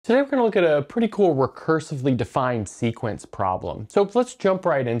Today we're going to look at a pretty cool recursively defined sequence problem. So let's jump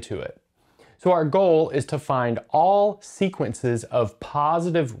right into it. So our goal is to find all sequences of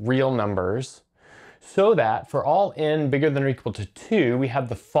positive real numbers so that for all n bigger than or equal to 2, we have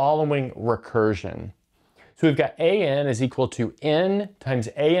the following recursion. So we've got an is equal to n times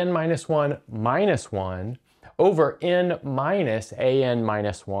an minus 1 over n minus an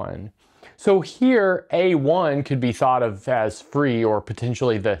minus 1. So here, A1 could be thought of as free or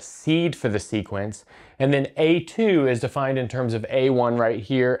potentially the seed for the sequence. And then A2 is defined in terms of A1 right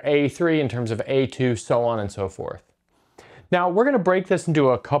here, A3 in terms of A2, so on and so forth. Now we're going to break this into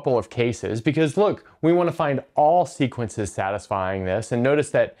a couple of cases because look, we want to find all sequences satisfying this. And notice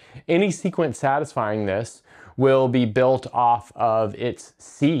that any sequence satisfying this will be built off of its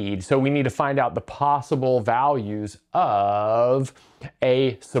seed. So we need to find out the possible values of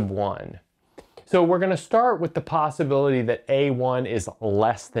A sub 1. So we're going to start with the possibility that A1 is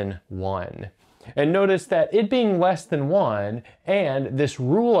less than 1. And notice that it being less than 1 and this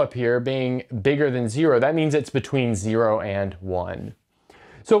rule up here being bigger than 0, that means it's between 0 and 1.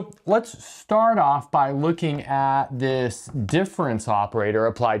 So let's start off by looking at this difference operator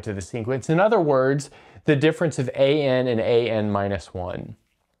applied to the sequence. In other words, the difference of an and an minus 1.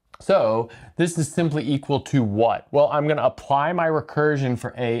 So this is simply equal to what? Well, I'm going to apply my recursion for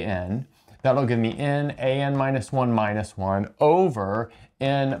an. That'll give me an minus 1 over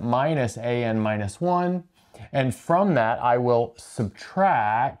n minus an minus 1. And from that, I will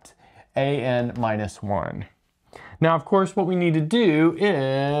subtract an minus 1. Now, of course, what we need to do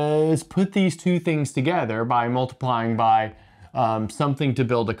is put these two things together by multiplying by something to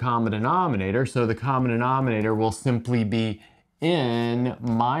build a common denominator. So the common denominator will simply be n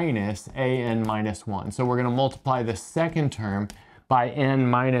minus an minus 1. So we're going to multiply the second term by n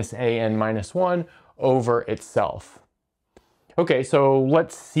minus an minus 1 over itself. Okay, so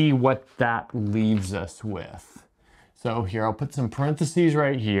let's see what that leaves us with. So here, I'll put some parentheses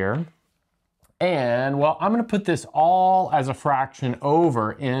right here. And, well, I'm going to put this all as a fraction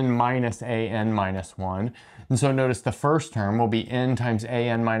over n minus an minus 1. And so notice the first term will be n times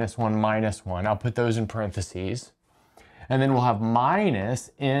an minus 1 minus 1. I'll put those in parentheses. And then we'll have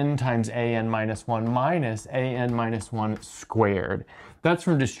minus n times an minus 1 minus an minus 1 squared. That's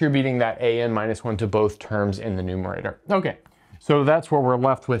from distributing that an minus 1 to both terms in the numerator. Okay, so that's what we're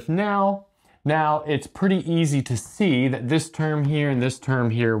left with now. Now, it's pretty easy to see that this term here and this term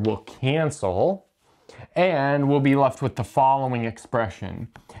here will cancel, and we'll be left with the following expression.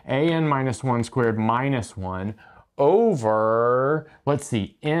 An minus 1 squared minus 1 over, let's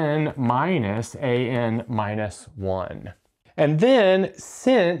see, n minus an minus 1. And then,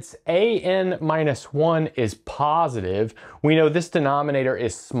 since an minus 1 is positive, we know this denominator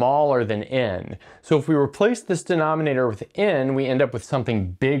is smaller than n. So if we replace this denominator with n, we end up with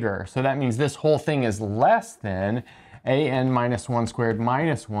something bigger. So that means this whole thing is less than an minus 1 squared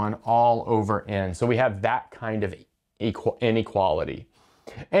minus 1 all over n. So we have that kind of inequality.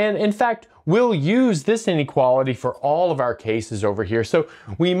 And in fact, we'll use this inequality for all of our cases over here. So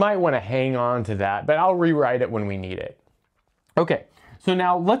we might want to hang on to that, but I'll rewrite it when we need it. Okay, so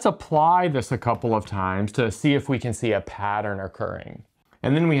now let's apply this a couple of times to see if we can see a pattern occurring.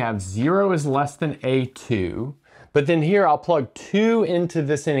 And then we have 0 is less than A2, but then here I'll plug 2 into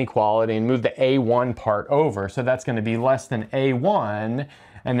this inequality and move the A1 part over. So that's going to be less than A1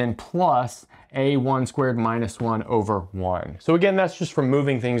 and then plus A1 squared minus 1 over 1. So again, that's just from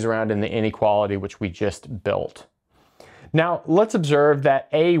moving things around in the inequality which we just built. Now, let's observe that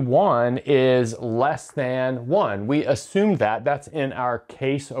A1 is less than 1. We assumed that. That's in our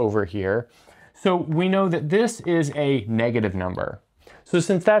case over here. So we know that this is a negative number. So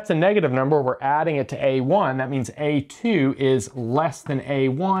since that's a negative number, we're adding it to A1. That means A2 is less than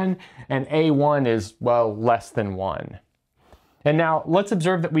A1, and A1 is, well, less than 1. And now let's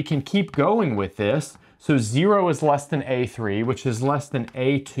observe that we can keep going with this. So 0 is less than A3, which is less than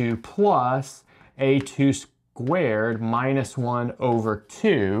A2 plus A2 squared minus 1 over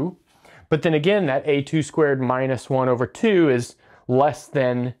 2. But then again, that A2 squared minus 1 over 2 is less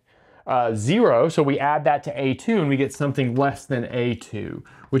than 0. So we add that to A2 and we get something less than A2,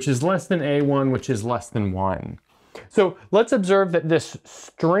 which is less than A1, which is less than 1. So let's observe that this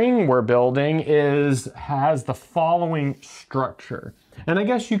string we're building has the following structure. And I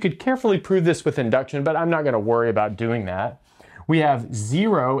guess you could carefully prove this with induction, but I'm not going to worry about doing that. We have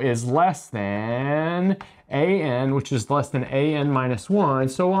 0 is less than an, which is less than an minus 1,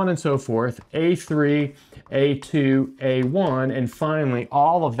 so on and so forth, A3, A2, A1, and finally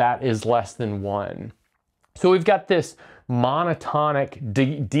all of that is less than 1. So we've got this monotonic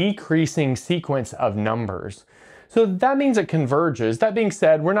decreasing sequence of numbers. So that means it converges. That being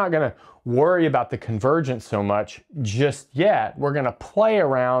said, we're not gonna worry about the convergence so much just yet. We're gonna play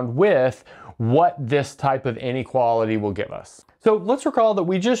around with what this type of inequality will give us. So let's recall that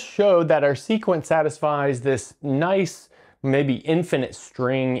we just showed that our sequence satisfies this nice, maybe infinite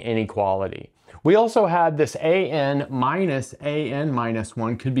string inequality. We also had this an minus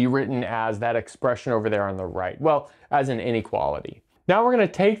 1 could be written as that expression over there on the right, well, as an inequality. Now we're going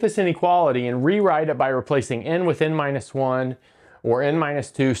to take this inequality and rewrite it by replacing n with n minus 1 or n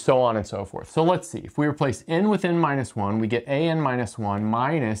minus 2, so on and so forth. So let's see, if we replace n with n minus 1, we get an minus 1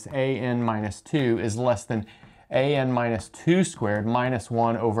 minus an minus 2 is less than an minus 2 squared minus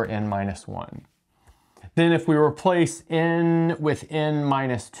 1 over n minus 1. Then if we replace n with n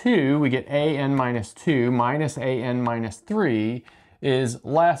minus 2, we get an minus 2 minus an minus 3 is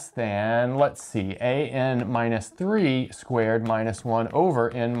less than, let's see, an minus 3 squared minus 1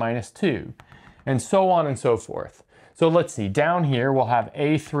 over n minus 2, and so on and so forth. So let's see, down here we'll have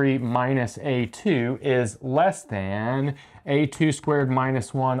a3 minus a2 is less than a2 squared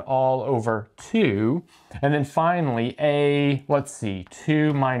minus 1 all over 2. And then finally, let's see,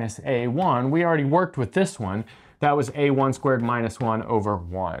 2 minus a1. We already worked with this one. That was a1 squared minus 1 over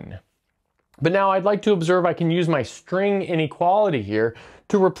 1. But now I'd like to observe I can use my string inequality here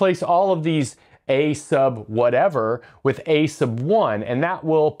to replace all of these a sub whatever with a sub 1. And that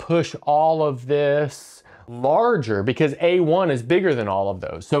will push all of this larger because a1 is bigger than all of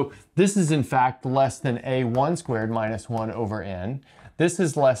those. So this is in fact less than a1 squared minus 1 over n. This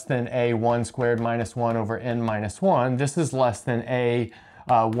is less than a1 squared minus 1 over n minus 1. This is less than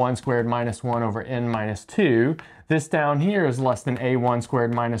a1 squared minus 1 over n minus 2. This down here is less than a1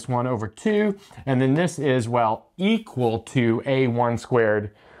 squared minus 1 over 2. And then this is, well, equal to a1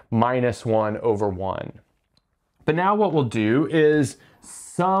 squared minus 1 over 1. But now what we'll do is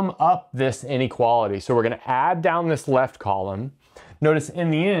sum up this inequality. So we're going to add down this left column. Notice in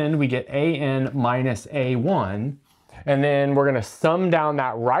the end we get an minus a1, and then we're going to sum down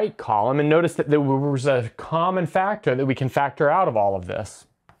that right column, and notice that there was a common factor that we can factor out of all of this,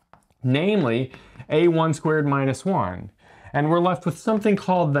 namely a1 squared minus 1. And we're left with something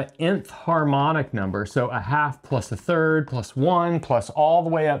called the nth harmonic number, so a half plus a third plus 1 plus all the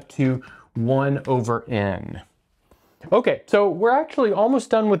way up to 1 over n. Okay, so we're actually almost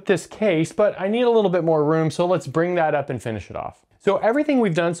done with this case, but I need a little bit more room, so let's bring that up and finish it off. So everything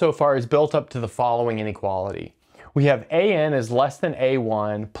we've done so far is built up to the following inequality. We have an is less than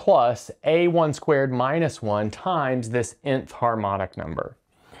a1 plus a1 squared minus 1 times this nth harmonic number.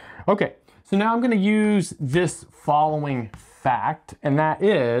 Okay, so now I'm going to use this following fact, and that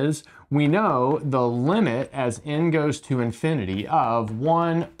is we know the limit as n goes to infinity of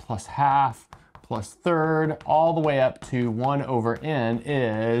 1 plus half plus third all the way up to 1 over n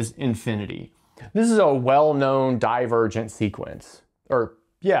is infinity. This is a well-known divergent sequence, or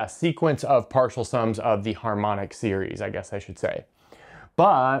yeah, sequence of partial sums of the harmonic series, I guess I should say.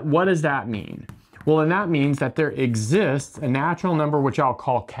 But what does that mean? Well, and that means that there exists a natural number, which I'll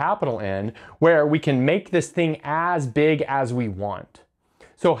call capital N, where we can make this thing as big as we want.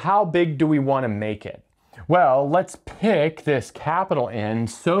 So how big do we want to make it? Well, let's pick this capital N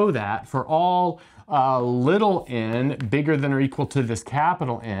so that for all little n bigger than or equal to this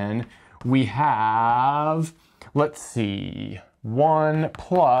capital N, we have, let's see, 1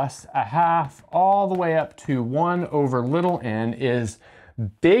 plus a half all the way up to 1 over little n is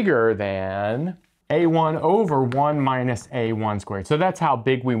bigger than a1 over 1 minus a1 squared. So that's how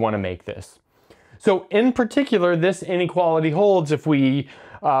big we want to make this. So in particular, this inequality holds if we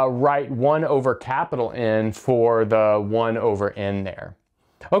write 1 over capital N for the 1 over n there.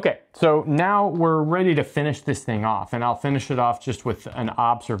 Okay, so now we're ready to finish this thing off, and I'll finish it off just with an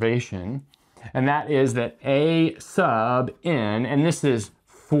observation, and that is that a sub n, and this is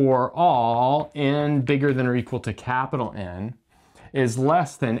for all n bigger than or equal to capital N, is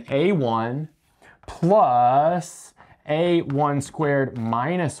less than a1 plus a1 squared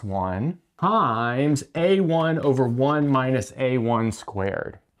minus 1 times a1 over 1 minus a1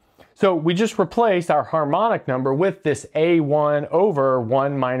 squared. So we just replaced our harmonic number with this a1 over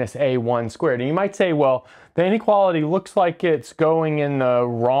 1 minus a1 squared. And you might say, well, the inequality looks like it's going in the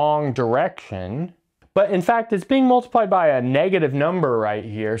wrong direction. But in fact, it's being multiplied by a negative number right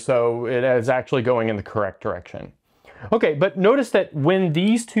here, so it is actually going in the correct direction. Okay, but notice that when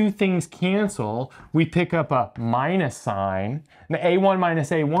these two things cancel, we pick up a minus sign. And the a1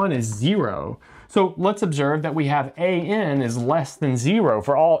 minus a1 is 0. So let's observe that we have an is less than 0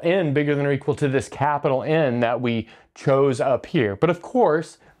 for all n bigger than or equal to this capital N that we chose up here. But of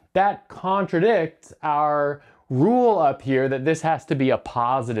course, that contradicts our rule up here that this has to be a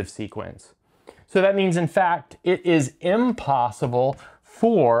positive sequence. So that means, in fact, it is impossible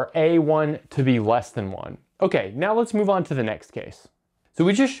for a1 to be less than 1. Okay, now let's move on to the next case. So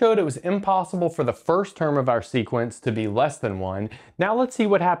we just showed it was impossible for the first term of our sequence to be less than 1. Now let's see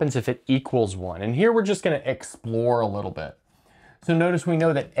what happens if it equals 1. And here we're just going to explore a little bit. So notice we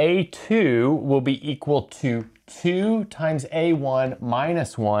know that a2 will be equal to 2 times a1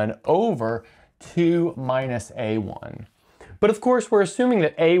 minus 1 over 2 minus a1. But of course, we're assuming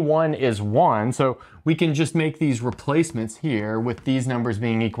that a1 is 1, so we can just make these replacements here with these numbers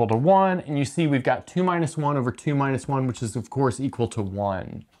being equal to 1, and you see we've got 2 minus 1 over 2 minus 1, which is of course equal to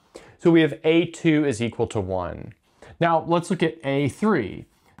 1. So we have a2 is equal to 1. Now let's look at a3.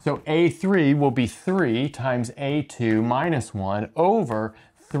 So a3 will be 3 times a2 minus 1 over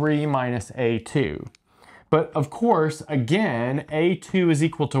 3 minus a2. But of course, again, a2 is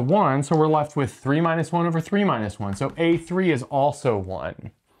equal to 1, so we're left with 3 minus 1 over 3 minus 1. So a3 is also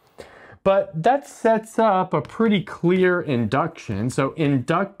 1. But that sets up a pretty clear induction. So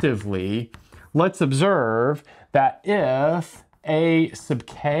inductively, let's observe that if a sub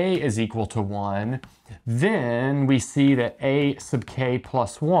k is equal to 1, then we see that a sub k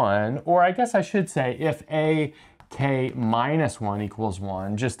plus 1, or I guess I should say if a k minus 1 equals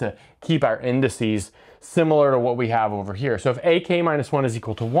 1, just to keep our indices similar to what we have over here. So if ak minus 1 is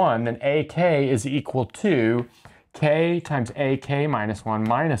equal to 1, then ak is equal to k times ak minus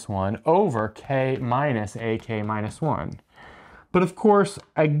 1 over k minus ak minus 1. But of course,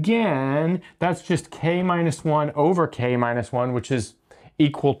 again, that's just k minus 1 over k minus 1, which is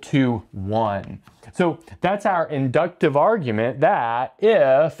equal to 1. So that's our inductive argument that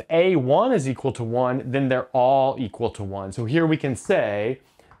if a1 is equal to 1, then they're all equal to 1. So here we can say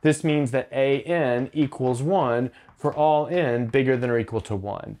this means that an equals 1 for all n bigger than or equal to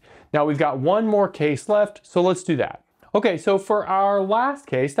 1. Now we've got one more case left, so let's do that. Okay, so for our last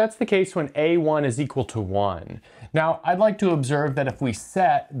case, that's the case when a1 is equal to 1. Now I'd like to observe that if we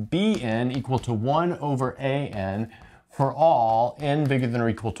set bn equal to 1 over an for all n bigger than or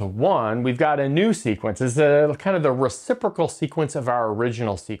equal to 1, we've got a new sequence. It's kind of the reciprocal sequence of our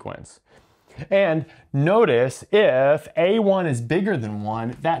original sequence. And notice if a1 is bigger than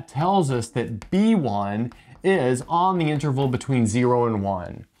 1, that tells us that b1 is on the interval between 0 and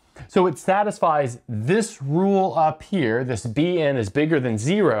 1. So it satisfies this rule up here, this bn is bigger than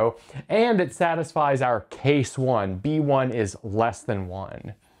 0, and it satisfies our case 1, b1 is less than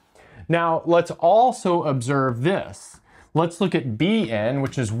 1. Now let's also observe this. Let's look at bn,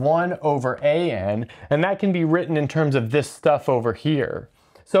 which is 1 over an, and that can be written in terms of this stuff over here.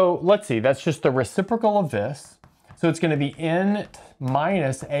 So let's see, that's just the reciprocal of this. So it's going to be n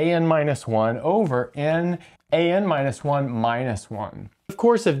minus an minus 1 over an minus 1 minus 1. Of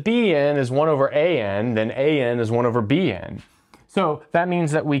course, if bn is 1 over an, then an is 1 over bn. So that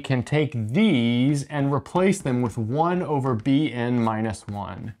means that we can take these and replace them with 1 over bn minus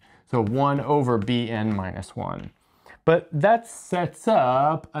 1. So 1 over bn minus 1. But that sets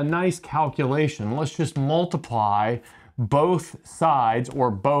up a nice calculation. Let's just multiply both sides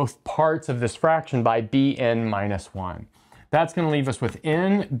or both parts of this fraction by bn minus 1. That's going to leave us with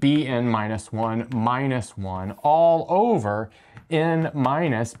n bn minus 1 all over n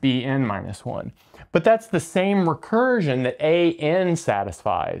minus bn minus 1. But that's the same recursion that an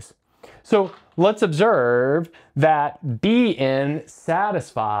satisfies. So let's observe that bn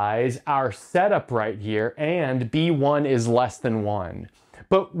satisfies our setup right here and b1 is less than 1.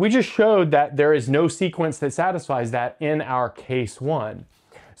 But we just showed that there is no sequence that satisfies that in our case 1.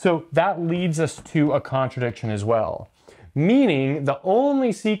 So that leads us to a contradiction as well. Meaning the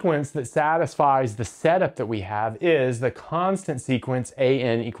only sequence that satisfies the setup that we have is the constant sequence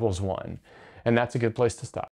an equals 1. And that's a good place to stop.